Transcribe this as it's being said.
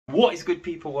What is good,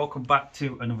 people? Welcome back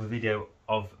to another video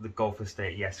of the Golf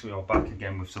Estate. Yes, we are back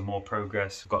again with some more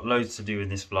progress. We've got loads to do in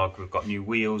this vlog. We've got new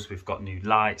wheels, we've got new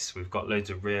lights, we've got loads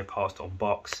of rear parts to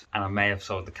unbox, and I may have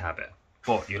sold the cab it.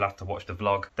 But you'll have to watch the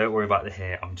vlog. Don't worry about the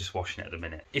hair, I'm just washing it at the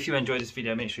minute. If you enjoyed this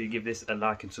video, make sure you give this a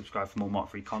like and subscribe for more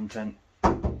mark-free content.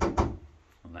 And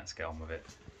let's get on with it.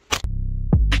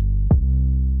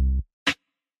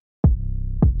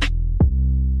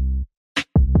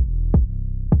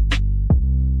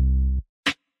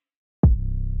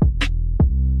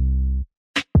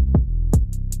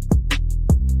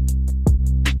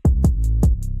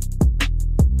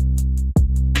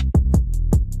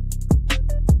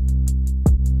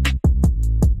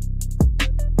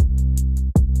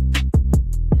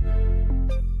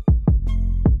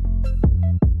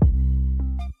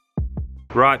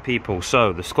 Right, people,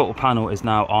 so the scuttle panel is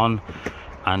now on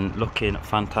and looking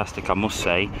fantastic, I must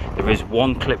say. There is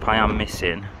one clip I am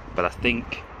missing, but I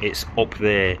think it's up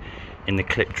there in the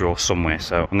clip drawer somewhere,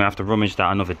 so I'm gonna have to rummage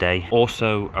that another day.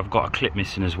 Also, I've got a clip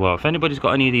missing as well. If anybody's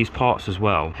got any of these parts as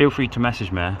well, feel free to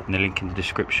message me in the link in the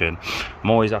description. I'm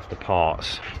always after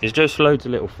parts. There's just loads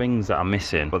of little things that I'm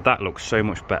missing, but that looks so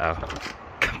much better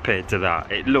compared to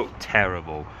that. It looked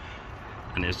terrible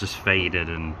and it's just faded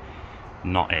and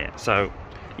not it. So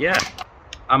yeah,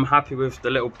 I'm happy with the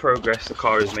little progress the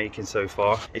car is making so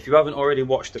far. If you haven't already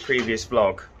watched the previous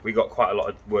vlog, we got quite a lot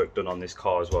of work done on this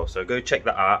car as well, so go check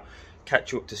that out,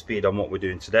 catch you up to speed on what we're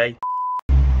doing today.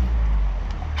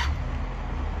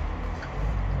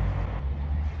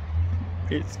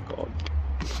 It's gone.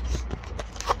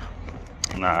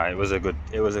 Nah, it was a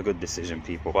good decision,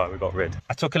 people. Why we got rid.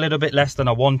 I took a little bit less than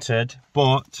I wanted,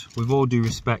 but with all due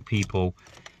respect, people,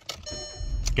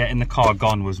 getting the car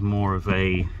gone was more of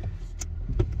a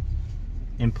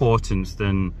importance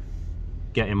than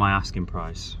getting my asking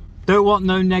price. Don't want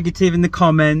no negative in the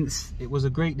comments. It was a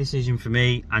great decision for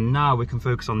me, and now we can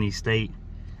focus on the estate.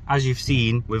 As you've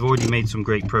seen, we've already made some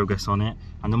great progress on it,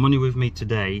 and the money we've made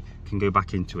today can go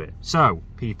back into it. So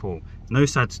people, no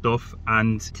sad stuff,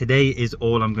 and today is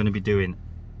all I'm going to be doing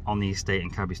on the estate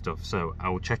and cabby stuff. So I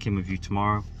will check in with you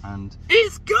tomorrow, and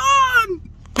it's gone.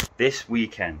 This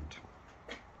weekend,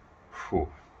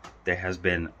 there has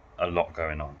been a lot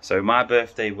going on. So my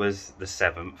birthday was the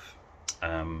 7th.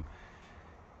 I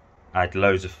had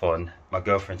loads of fun. My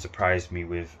girlfriend surprised me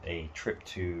with a trip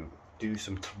to do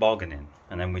some tobogganing,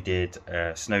 and then we did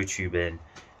snow tubing,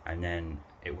 and then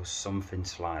it was something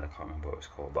slide, I can't remember what it was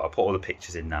called, but I'll put all the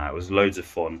pictures in now. It was loads of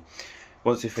fun.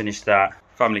 Once we finished that,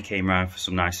 family came around for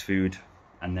some nice food,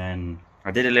 and then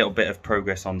I did a little bit of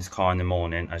progress on this car in the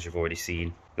morning, as you've already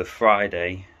seen. The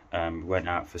Friday, we went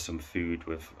out for some food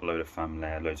with a load of family,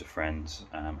 loads of friends,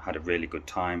 had a really good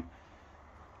time,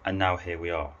 and now here we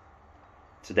are.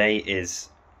 Today is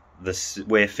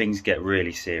where things get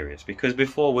really serious, because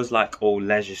before was like all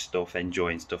leisure stuff,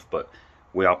 enjoying stuff, but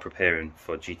we are preparing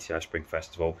for GTI Spring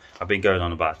Festival. I've been going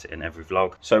on about it in every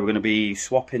vlog. So we're going to be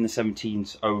swapping the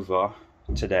 17s over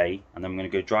today, and then I'm going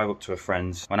to go drive up to a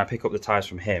friend's. When I pick up the tyres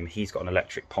from him, he's got an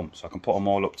electric pump, so I can put them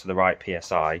all up to the right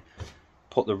PSI,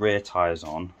 put the rear tyres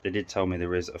on. They did tell me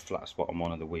there is a flat spot on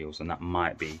one of the wheels, and that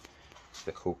might be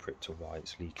the culprit to why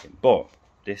it's leaking. But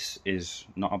this is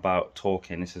not about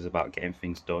talking, this is about getting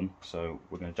things done. So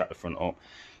we're going to jack the front up,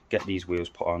 get these wheels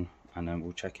put on, and then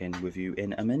we'll check in with you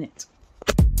in a minute.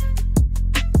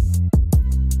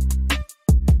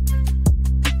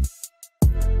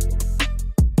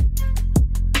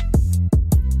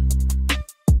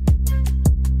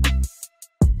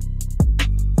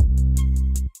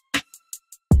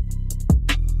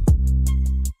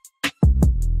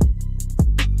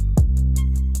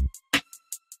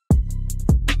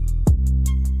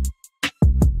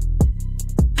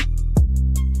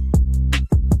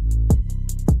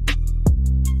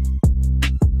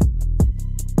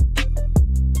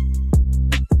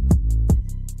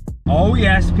 Oh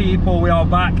yes, people, we are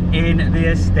back in the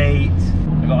estate.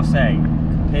 I gotta say,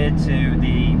 compared to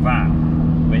the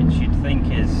van, which you'd think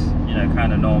is, you know,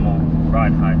 kind of normal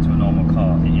ride height to a normal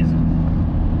car, it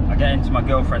isn't. I get into my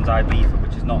girlfriend's Ibiza,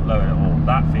 which is not low at all.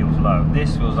 That feels low.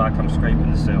 This feels like I'm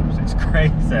scraping the sills. It's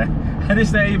crazy. And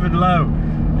it's not even low.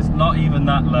 It's not even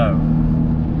that low.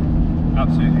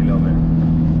 Absolutely love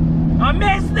it. I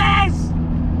miss this!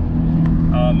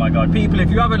 Oh my god, people, if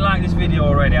you haven't liked this video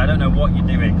already, I don't know what you're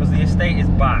doing, because the estate is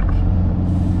back.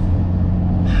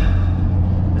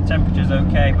 The temperature's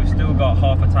okay, we've still got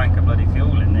half a tank of bloody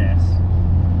fuel in this.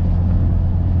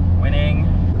 Winning.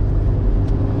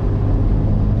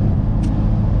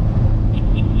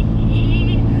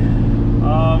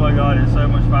 Oh my god, it's so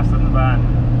much faster than the van.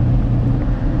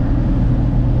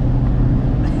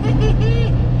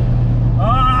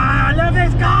 Ah!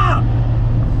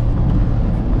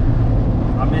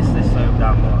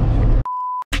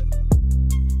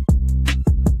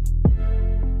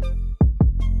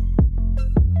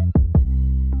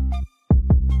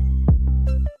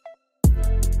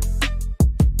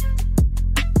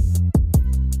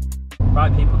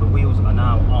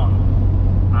 now on,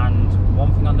 and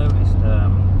one thing I noticed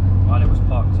while it was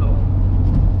parked up,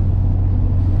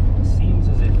 it seems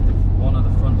as if one of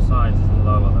the front sides is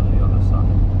lower than the other side.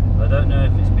 I don't know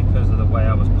if it's because of the way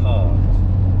I was parked,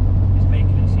 it's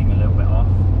making it seem a little bit off.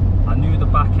 I knew the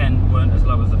back end weren't as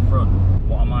low as the front.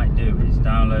 What I might do is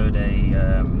download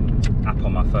a app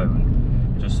on my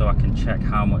phone, just so I can check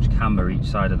how much camber each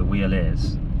side of the wheel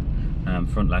is,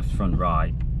 front left, front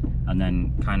right, and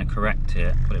then kind of correct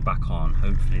it, put it back on.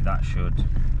 Hopefully that should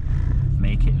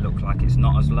make it look like it's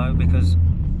not as low, because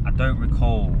I don't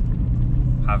recall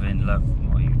having low,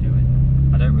 what are you doing?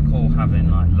 I don't recall having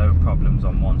like low problems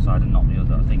on one side and not the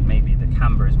other. I think maybe the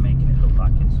camber is making it look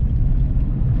like it's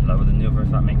lower than the other,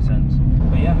 if that makes sense.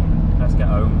 But yeah, let's get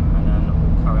home and then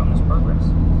we'll carry on this progress.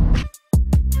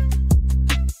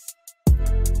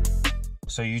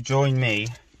 So you join me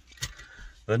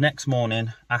the next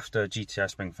morning after GTI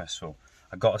Spring Festival.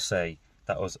 I gotta say,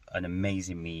 that was an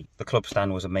amazing meet. The club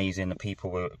stand was amazing, the people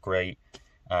were great.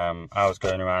 I was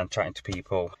going around chatting to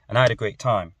people and I had a great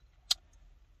time.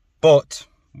 But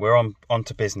we're on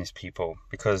to business, people,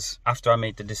 because after I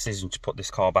made the decision to put this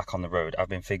car back on the road, I've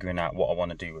been figuring out what I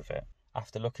want to do with it.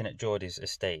 After looking at Geordie's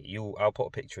estate, I'll put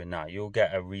a picture in now, you'll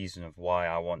get a reason of why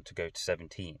I want to go to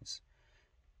 17s.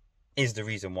 Is the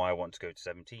reason why I want to go to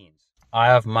 17s. I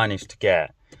have managed to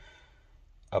get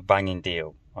a banging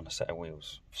deal on a set of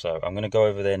wheels. So I'm going to go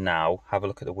over there now, have a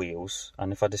look at the wheels,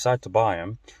 and if I decide to buy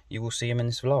them, you will see them in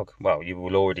this vlog. Well, you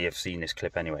will already have seen this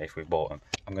clip anyway if we've bought them.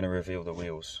 I'm going to reveal the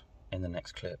wheels in the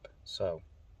next clip. So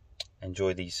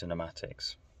enjoy these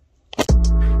cinematics.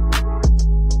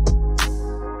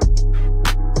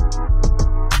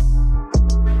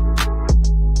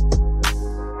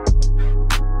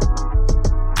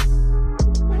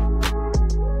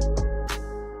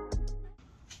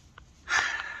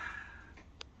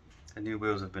 The new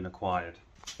wheels have been acquired.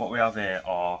 What we have here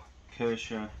are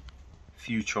Kirsche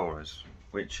Futuras,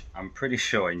 which I'm pretty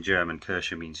sure in German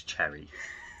Kirsche means cherry,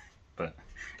 but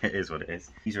it is what it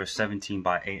is. These are a 17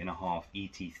 by 8.5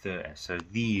 ET30, so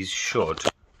these should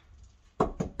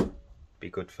be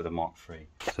good for the Mark III.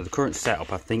 So the current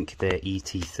setup, I think they're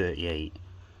ET38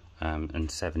 and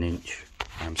 7-inch.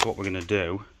 So what we're going to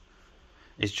do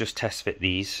is just test fit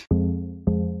these.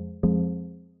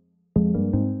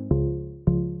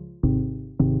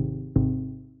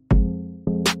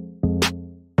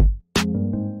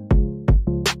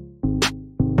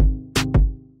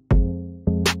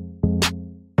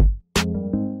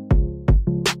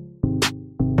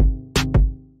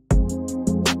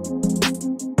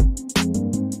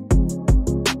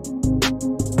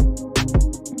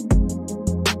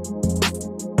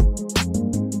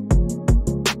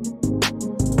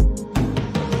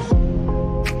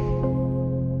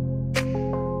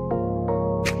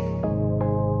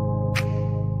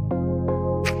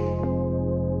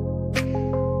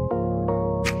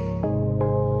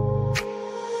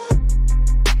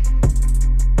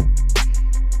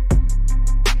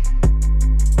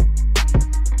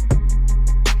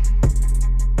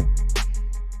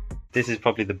 This is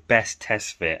probably the best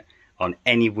test fit on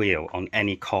any wheel, on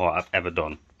any car I've ever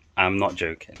done. I'm not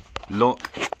joking. Look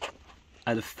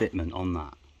at the fitment on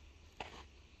that.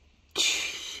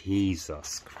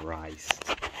 Jesus Christ.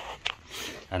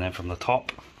 And then from the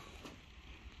top,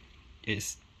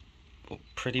 it's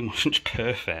pretty much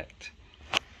perfect.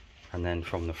 And then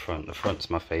from the front's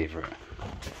my favourite.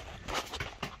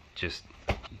 Just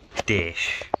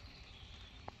dish.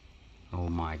 Oh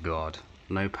my God.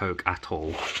 No poke at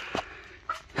all.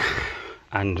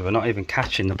 And we're not even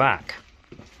catching the back.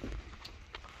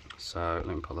 So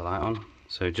let me put the light on.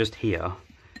 So just here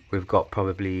we've got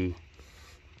probably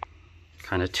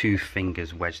kind of 2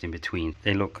 fingers wedged in between.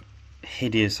 They look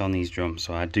hideous on these drums,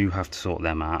 so I do have to sort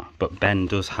them out, but Ben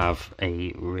does have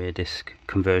a rear disc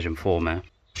conversion for me.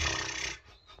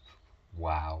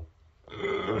 Wow.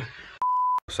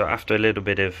 So after a little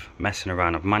bit of messing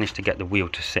around, I've managed to get the wheel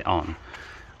to sit on.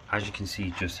 As you can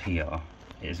see just here,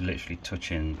 it is literally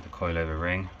touching the coilover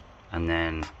ring, and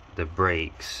then the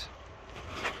brakes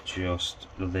just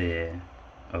there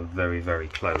are very, very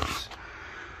close.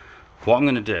 What I'm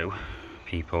going to do,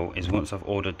 people, is once I've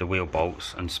ordered the wheel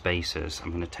bolts and spacers,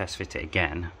 I'm going to test fit it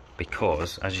again,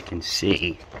 because as you can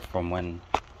see from when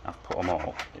I've put them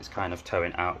all, it's kind of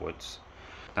towing outwards.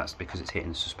 That's because it's hitting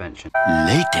the suspension.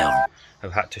 Later,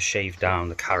 I've had to shave down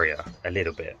the carrier a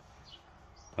little bit.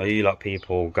 Are you like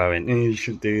people going, you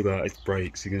shouldn't do that, it's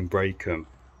brakes, you're going to break them?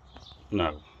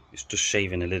 No, it's just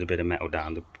shaving a little bit of metal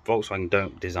down. The Volkswagen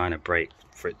don't design a brake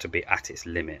for it to be at its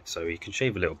limit, so you can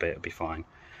shave a little bit, it'll be fine.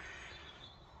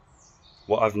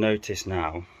 What I've noticed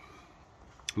now,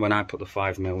 when I put the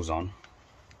 5mm on,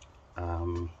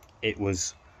 it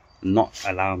was not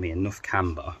allowing me enough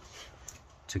camber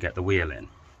to get the wheel in.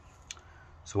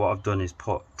 So what I've done is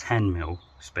put 10mm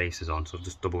spacers on, so I've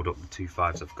just doubled up the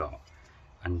 2.5s I've got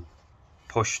and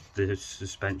pushed the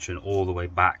suspension all the way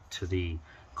back to the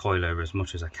coilover as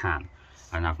much as I can,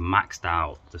 and I've maxed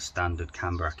out the standard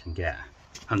camber I can get.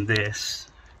 And this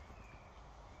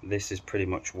is pretty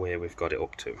much where we've got it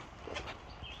up to.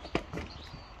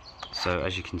 So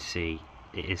as you can see,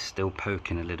 it is still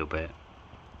poking a little bit,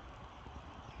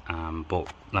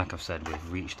 but like I've said,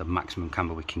 we've reached the maximum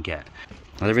camber we can get.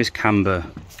 Now there is camber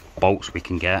bolts we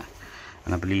can get,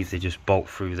 and I believe they just bolt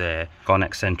through there, got an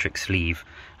eccentric sleeve,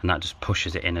 and that just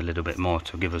pushes it in a little bit more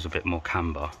to give us a bit more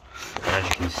camber. But as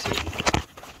you can see,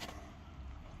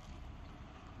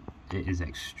 it is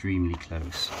extremely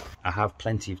close. I have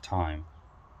plenty of time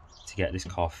to get this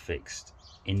car fixed.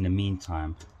 In the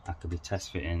meantime, I could be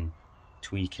test fitting,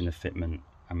 tweaking the fitment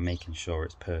and making sure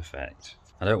it's perfect.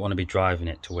 I don't want to be driving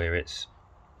it to where it's,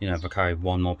 you know, if I carry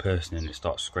one more person in, it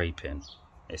starts scraping,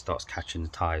 it starts catching the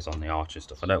tyres on the arch and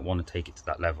stuff. I don't want to take it to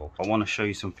that level. I want to show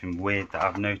you something weird that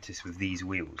I've noticed with these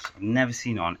wheels. I've never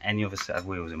seen it on any other set of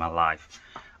wheels in my life,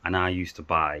 and I used to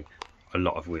buy a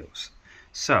lot of wheels.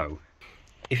 So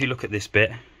if you look at this bit,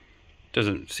 it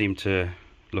doesn't seem to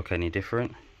look any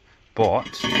different,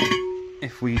 but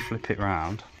if we flip it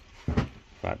around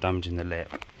without damaging the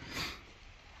lip,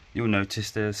 you'll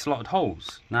notice there's slotted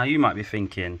holes. Now you might be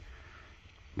thinking,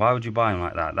 why would you buy them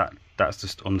like that? That's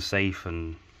just unsafe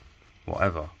and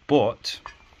whatever. But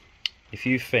if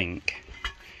you think,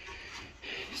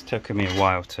 it's taken me a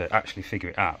while to actually figure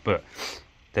it out, but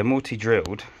they're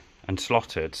multi-drilled and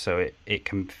slotted, so it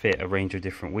can fit a range of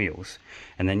different wheels.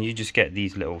 And then you just get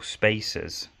these little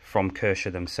spacers from Kershaw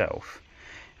themselves,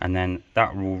 and then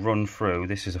that will run through.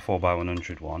 This is a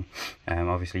 4x100 one.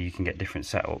 Obviously you can get different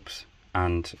setups,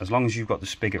 and as long as you've got the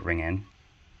spigot ring in,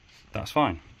 that's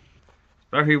fine.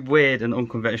 Very weird and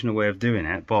unconventional way of doing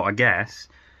it, but I guess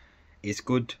it's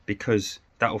good because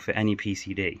that will fit any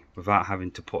PCD without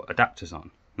having to put adapters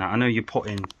on. Now I know you're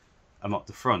putting them up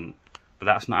the front, but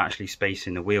that's not actually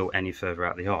spacing the wheel any further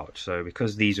out the arch. So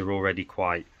because these are already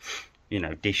quite, you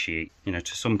know, dishy, you know,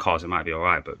 to some cars it might be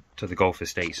alright, but to the Golf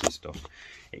Estates and stuff,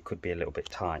 it could be a little bit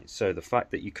tight. So the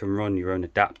fact that you can run your own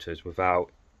adapters without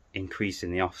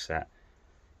increasing the offset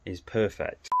is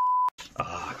perfect.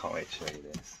 Oh, I can't wait to show you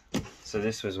this. So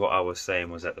this was what I was saying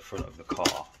was at the front of the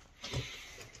car.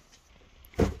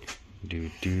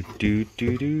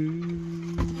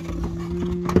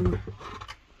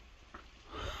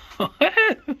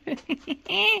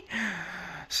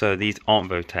 So these aren't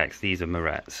Votex, these are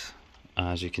Moretz.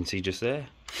 As you can see just there,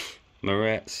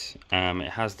 Moretz. It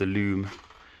has the loom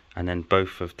and then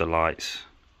both of the lights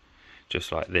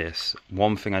just like this.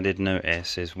 One thing I did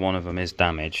notice is one of them is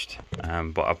damaged,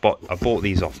 but I bought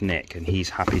these off Nick, and he's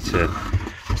happy to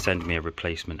send me a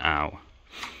replacement out,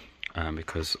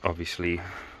 because obviously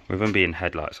with them being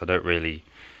headlights, I don't really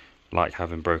like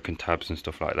having broken tabs and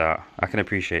stuff like that. I can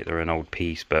appreciate they're an old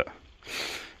piece, but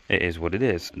it is what it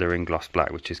is. They're in gloss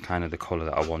black, which is kind of the colour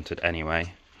that I wanted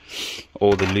anyway.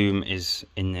 All the loom is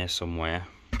in there somewhere.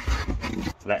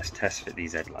 Let's test fit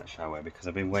these headlights, shall we? Because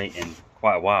I've been waiting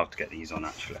quite a while to get these on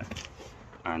actually.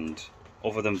 And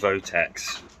other than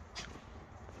Votex,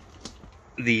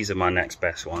 these are my next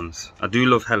best ones. I do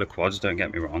love heliquads, don't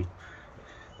get me wrong,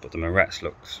 but the Moretz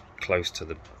looks close to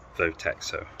the Votex,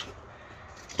 so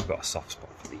I've got a soft spot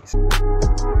for these.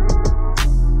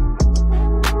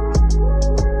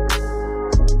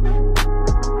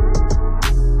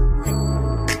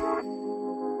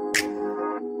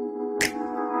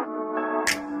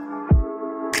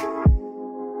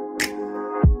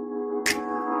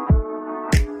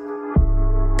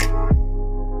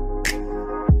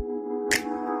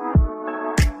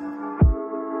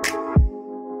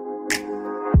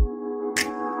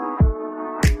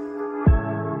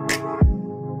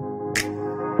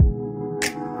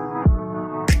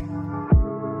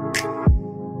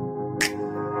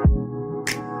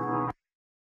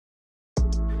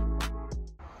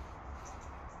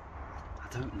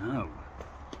 I don't know.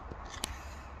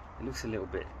 It looks a little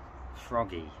bit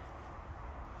froggy.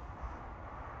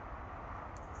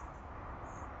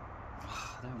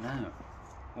 I don't know.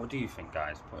 What do you think,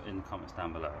 guys? Put it in the comments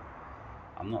down below.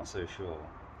 I'm not so sure.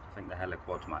 I think the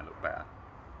heliquads might look better.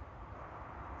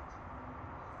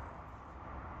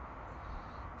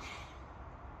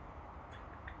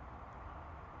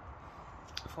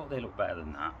 I thought they looked better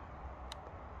than that.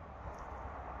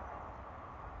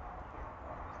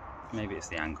 Maybe it's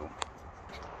the angle.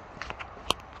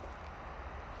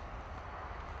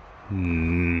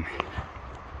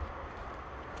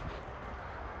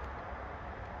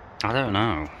 I don't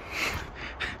know.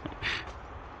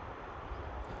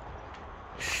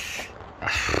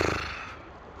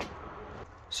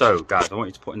 So guys, I want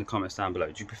you to put in the comments down below,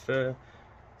 do you prefer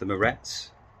the Morettes,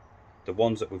 the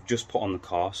ones that we've just put on the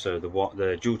car, so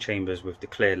the dual chambers with the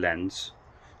clear lens?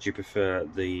 Do you prefer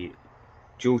the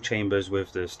dual chambers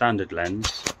with the standard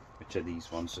lens, which are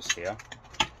these ones just here,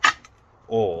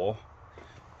 or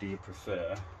do you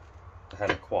prefer the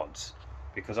Hella quads?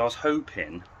 Because I was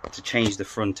hoping to change the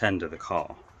front end of the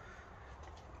car,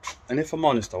 and if I'm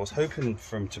honest, I was hoping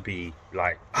for them to be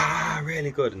like really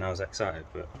good, and I was excited,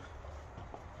 but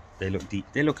they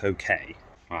look okay.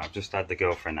 Right, I've just had the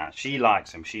girlfriend out. She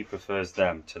likes them. She prefers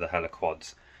them to the Hella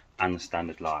quads and the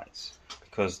standard lights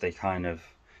because they kind of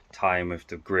tie in with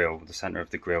the grill, the center of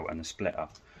the grill and the splitter.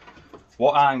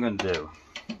 What I'm going to do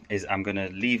is I'm going to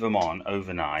leave them on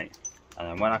overnight, and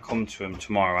then when I come to them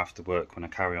tomorrow after work, when I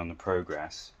carry on the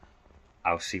progress,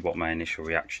 I'll see what my initial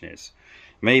reaction is.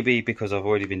 Maybe because I've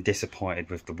already been disappointed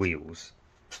with the wheels,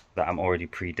 that I'm already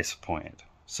pre-disappointed.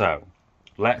 So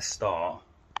let's start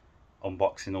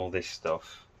unboxing all this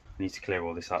stuff. I need to clear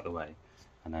all this out of the way,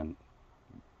 and then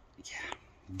yeah,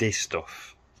 this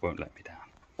stuff won't let me down.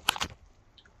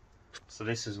 So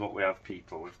this is what we have,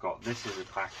 people. We've got, this is a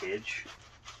package,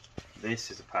 this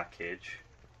is a package,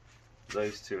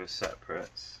 those two are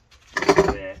separates,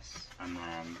 this, and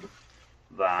then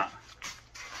that,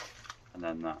 and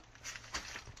then that.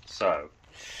 So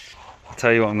I'll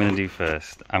tell you what I'm going to do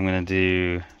first. I'm going to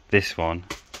do this one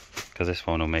because this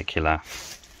one will make you laugh.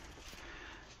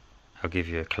 I'll give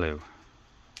you a clue.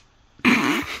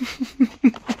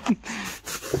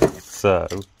 So,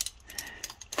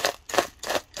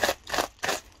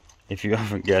 if you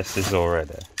haven't guessed this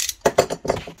already,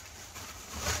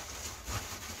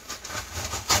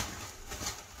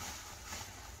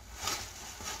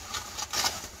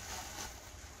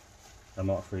 a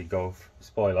MK3 Golf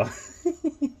spoiler.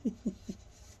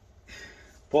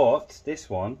 But this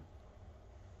one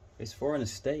is for an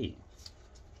estate.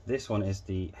 This one is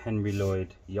the Henry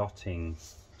Lloyd Yachting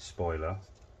spoiler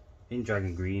in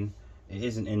dragon green. It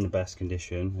isn't in the best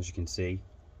condition, as you can see,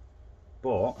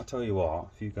 but I'll tell you what,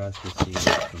 if you guys can see this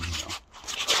from here,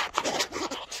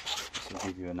 this will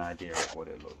give you an idea of what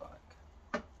it looked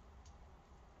like.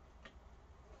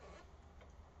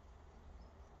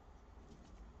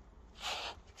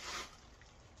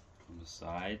 On the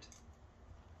side,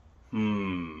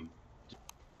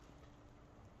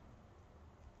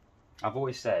 I've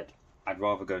always said I'd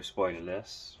rather go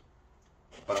spoilerless,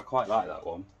 but I quite like that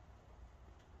one.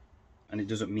 And it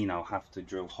doesn't mean I'll have to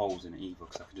drill holes in it either,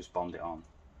 because I can just bond it on.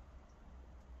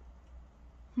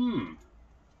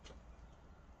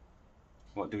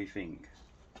 What do we think?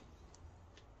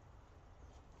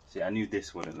 See, I knew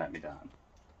this wouldn't let me down.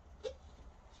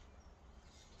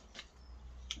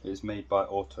 It's made by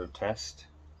Auto Test.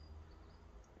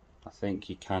 I think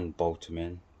you can bolt them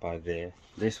in by there.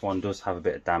 This one does have a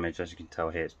bit of damage, as you can tell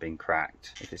here, it's been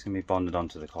cracked. If it's going to be bonded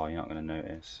onto the car, you're not going to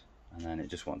notice. And then it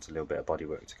just wants a little bit of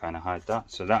bodywork to kind of hide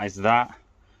that. So that is that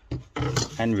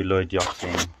Henry Lloyd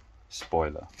Yachting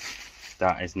spoiler.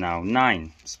 That is now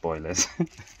 9 spoilers.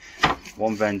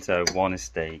 1 Vento, 1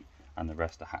 Estate, and the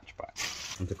rest are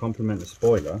hatchback. And to complement the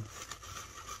spoiler,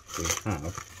 we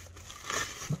have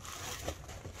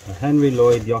a Henry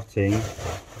Lloyd Yachting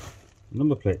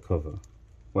number plate cover.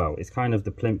 Well, it's kind of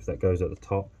the plinth that goes at the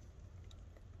top.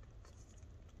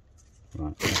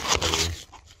 Right.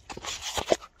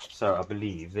 So I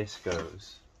believe this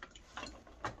goes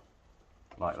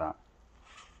like that.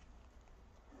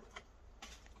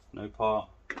 No part,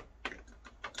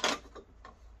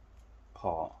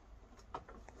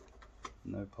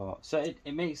 no part. So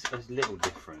it makes a little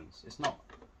difference. It's not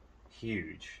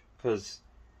huge, because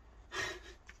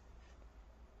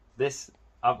this,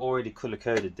 I've already colour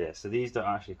coded this. So these don't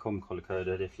actually come colour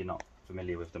coded if you're not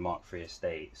familiar with the MK3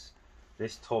 estates.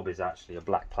 This tub is actually a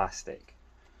black plastic.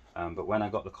 But when I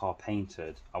got the car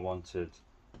painted, I wanted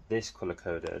this colour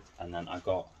coded, and then I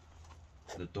got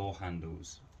the door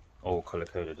handles all colour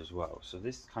coded as well. So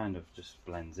this kind of just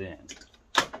blends in.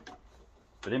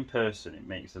 But in person it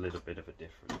makes a little bit of a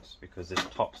difference, because this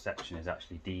top section is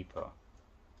actually deeper.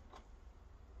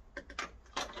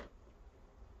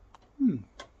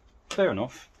 Fair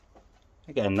enough.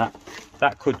 Again,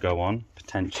 that could go on,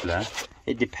 potentially.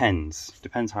 It depends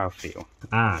how I feel.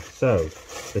 So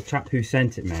the chap who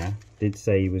sent it me did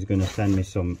say he was going to send me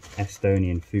some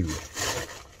Estonian food,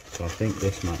 so I think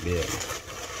this might be it.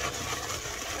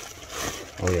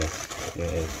 Oh yes,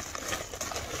 it is.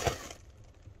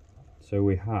 So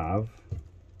we have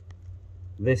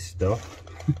this stuff.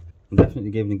 I'm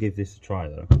definitely going to give this a try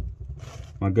though.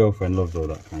 My girlfriend loves all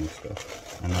that kind of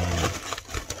stuff. And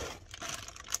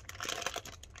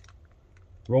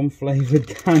rum flavoured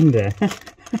candy.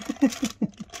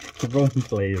 Rum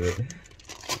flavoured.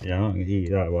 Yeah, I'm not going to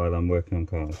eat that while I'm working on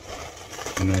cars.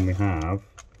 And then we have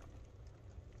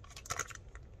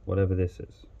whatever this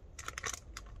is.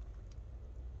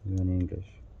 In English.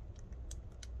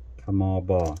 Camar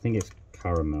bar. I think it's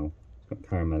caramel. It's got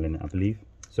caramel in it, I believe.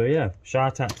 So yeah,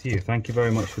 shout out to you. Thank you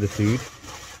very much for the food.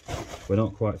 We're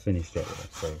not quite finished yet with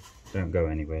it, so don't go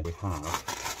anywhere. We have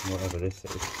whatever this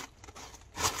is.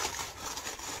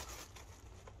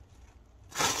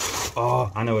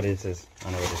 Oh, I know what this is.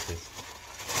 I know what this is.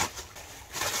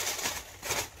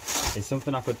 It's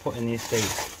something I could put in the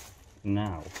estate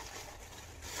now.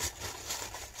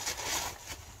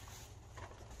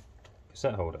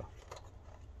 Cassette holder.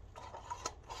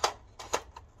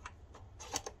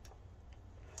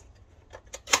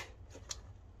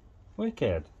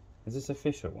 Wicked. Is this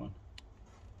official one?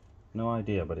 No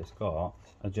idea, but it's got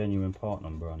a genuine part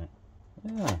number on it.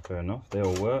 Yeah, fair enough. They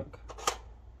all work.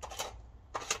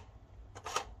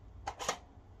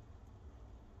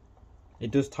 It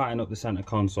does tighten up the center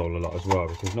console a lot as well,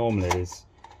 because normally there's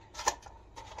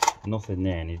nothing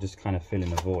there and you're just kind of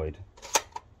filling a void.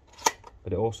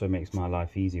 But it also makes my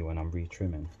life easier when I'm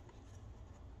re-trimming.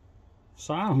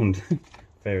 Sound!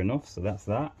 Fair enough, so that's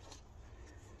that.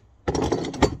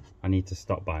 I need to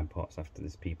stop buying parts after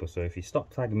this, people, so if you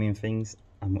stop tagging me in things,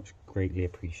 I much greatly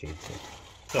appreciate it.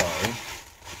 So,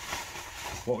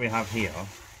 what we have here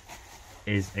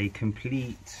is a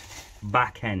complete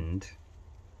back end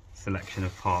selection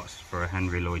of parts for a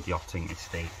Henry Lloyd yachting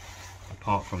estate,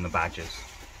 apart from the badges.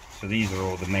 So these are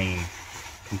all the main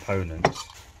components.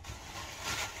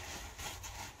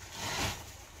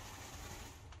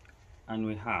 And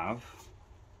we have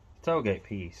the tailgate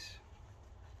piece.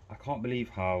 I can't believe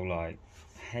how like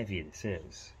heavy this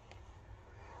is.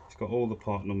 It's got all the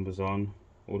part numbers on,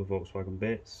 all the Volkswagen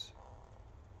bits.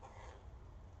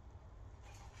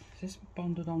 Is this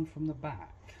bonded on from the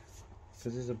back?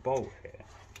 Because there's a bolt here.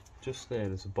 Just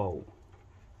there's a bolt.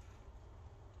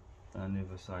 And the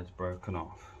other side's broken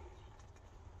off.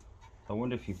 I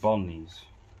wonder if you bond these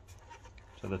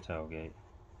to the tailgate.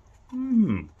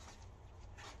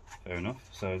 Fair enough.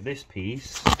 So this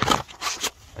piece,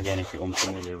 again, if you're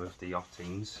unfamiliar with the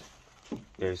yachtings,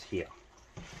 goes here.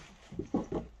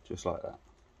 Just like that.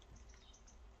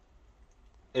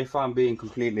 If I'm being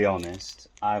completely honest,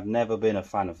 I've never been a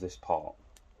fan of this part.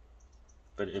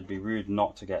 But it'd be rude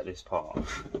not to get this part.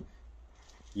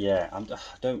 Yeah, I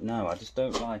don't know. I just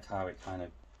don't like how it kind of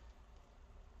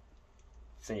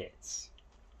fits.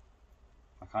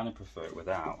 I kind of prefer it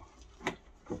without.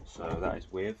 So that is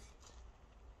with.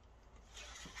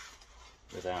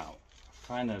 Without. I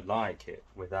kind of like it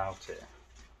without it.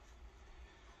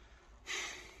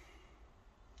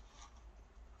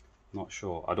 Not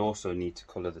sure. I'd also need to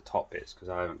colour the top bits because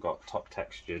I haven't got top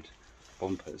textured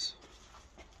bumpers.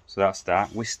 So that's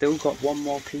that. We've still got one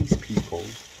more piece, people.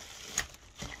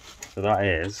 So that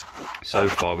is, so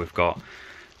far we've got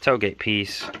tailgate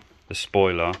piece, the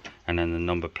spoiler, and then the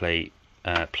number plate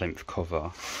plinth cover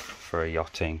for a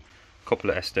yachting. A couple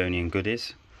of Estonian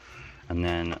goodies. And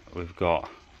then we've got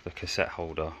the cassette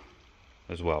holder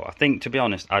as well. I think, to be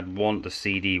honest, I'd want the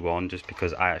CD one just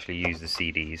because I actually use the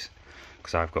CDs.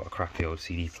 Because I've got a crappy old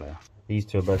CD player. These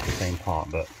two are both the same part,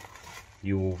 but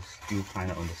you'll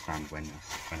kind of understand when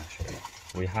I show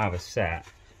you. We have a set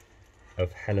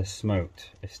of hella smoked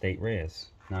estate rears.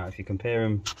 Now, if you compare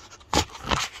them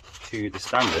to the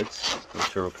standards,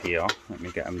 which are up here, let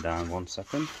me get them down 1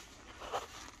 second.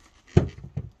 So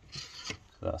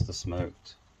that's the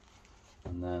smoked,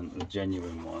 and then the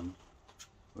genuine one,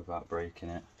 without breaking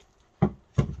it,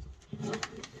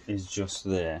 is just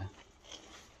there.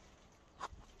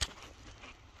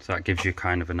 So that gives you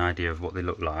kind of an idea of what they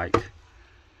look like.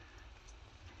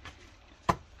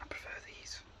 I prefer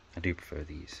these. I do prefer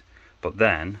these. But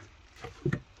then,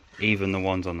 even the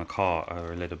ones on the car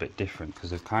are a little bit different because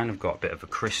they've kind of got a bit of a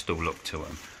crystal look to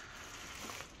them.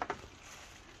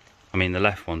 I mean, the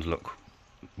left ones look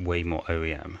way more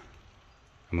OEM.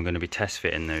 And we're going to be test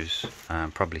fitting those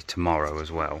probably tomorrow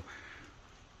as well.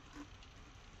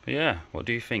 But yeah, what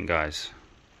do you think, guys?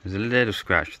 There's a little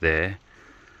scratch there.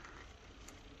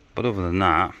 But other than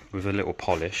that, with a little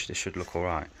polish, this should look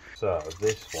alright. So,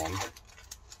 this one,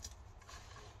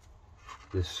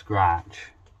 the scratch,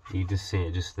 you just see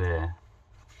it just there.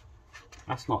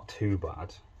 That's not too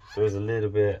bad. There is a little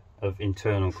bit of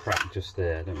internal crack just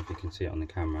there. I don't know if you can see it on the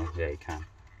camera. Yeah, you can.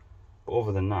 But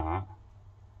other than that,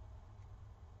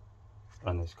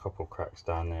 and there's a couple cracks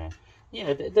down there.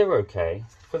 Yeah, they're okay.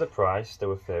 For the price, they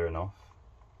were fair enough.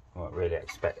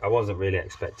 I wasn't really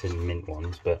expecting mint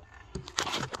ones, but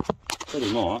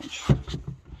pretty much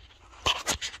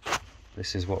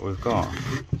this is what we've got.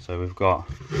 So we've got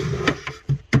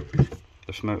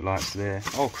the smoke lights there.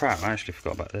 Oh crap, I actually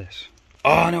forgot about this.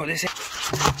 Oh, I know what this is.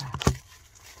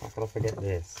 How could I forget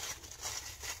this?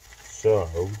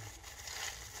 So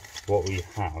what we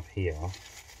have here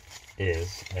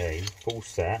is a full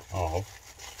set of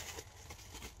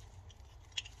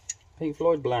Pink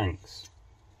Floyd blanks.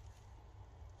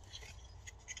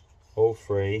 All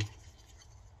three.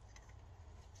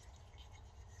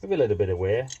 With a little bit of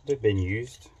wear. They've been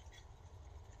used.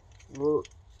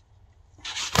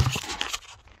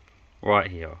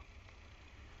 Right here.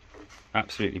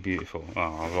 Absolutely beautiful. Oh,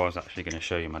 I was actually going to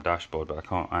show you my dashboard, but I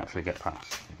can't actually get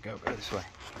past. Go this way.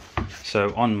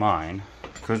 So on mine,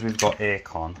 because we've got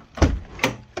aircon,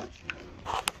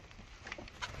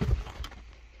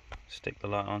 stick the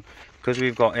light on. Because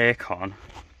we've got aircon,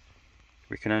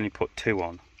 we can only put 2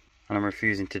 on, and I'm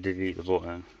refusing to delete the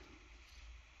button.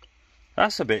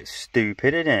 That's a bit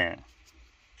stupid, isn't it?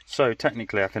 So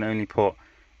technically I can only put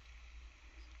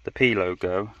the P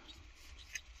logo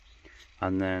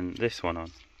and then this one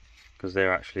on, because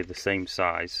they're actually the same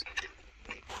size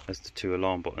as the 2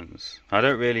 alarm buttons. I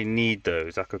don't really need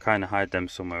those. I could kind of hide them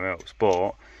somewhere else,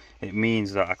 but it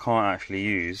means that I can't actually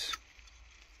use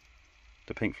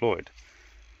the Pink Floyd.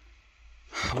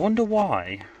 I wonder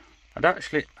why. I'd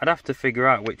have to figure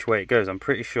out which way it goes. I'm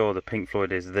pretty sure the Pink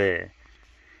Floyd is there,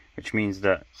 which means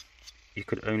that you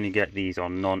could only get these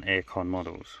on non-aircon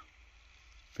models,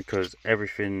 because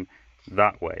everything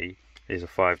that way is a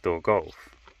 5-door Golf,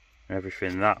 and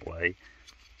everything that way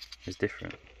is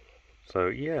different. So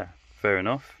yeah, fair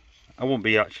enough. I won't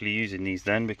be actually using these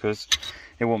then, because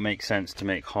it won't make sense to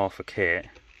make half a kit,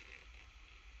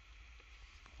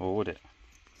 or would it?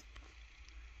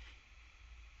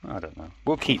 I don't know.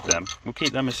 We'll keep them. We'll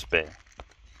keep them as spare.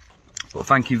 But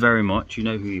thank you very much. You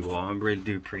know who you are. I really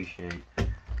do appreciate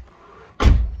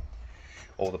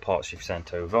all the parts you've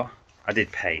sent over. I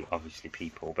did pay, obviously,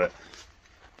 people, but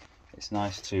it's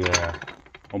nice to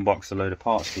unbox a load of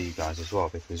parts for you guys as well,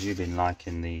 because you've been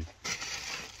liking the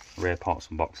rare parts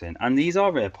unboxing, and these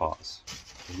are rare parts.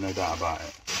 There's no doubt about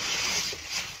it.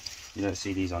 You don't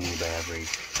see these on eBay every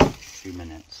 2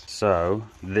 minutes. So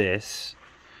this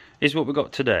is what we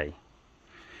got today.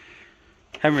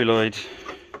 Henry Lloyd.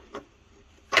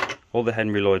 All the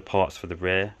Henry Lloyd parts for the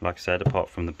rear, like I said, apart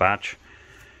from the badge.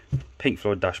 Pink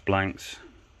Floyd dash blanks,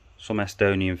 some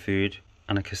Estonian food,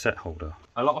 and a cassette holder.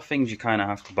 A lot of things you kind of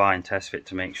have to buy and test fit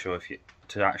to make sure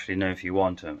to actually know if you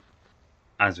want them,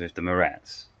 as with the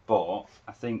Morettes. But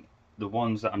I think the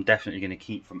ones that I'm definitely going to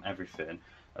keep from everything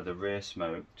are the rear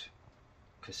smoked,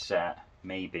 cassette,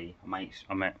 maybe.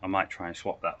 I might try and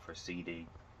swap that for a CD,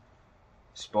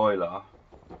 spoiler,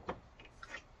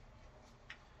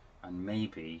 and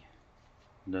maybe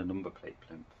the number plate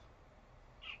plinth.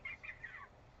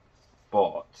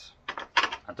 But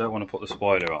I don't want to put the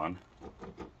spoiler on,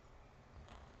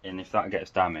 and if that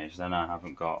gets damaged, then I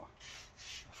haven't got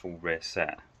a full rear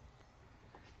set.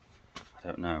 I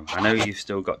don't know. I know you've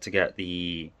still got to get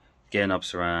the gear knob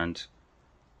surround,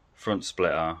 front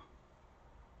splitter.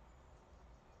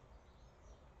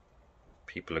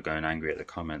 People are going angry at the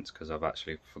comments because I've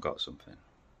actually forgot something.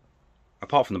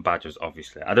 Apart from the badges,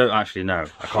 obviously. I don't actually know.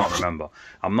 I can't remember.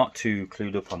 I'm not too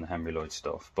clued up on the Henry Lloyd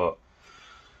stuff, but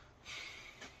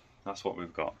that's what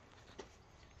we've got.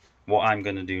 What I'm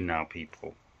going to do now,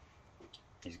 people,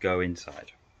 is go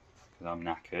inside, because I'm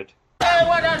knackered.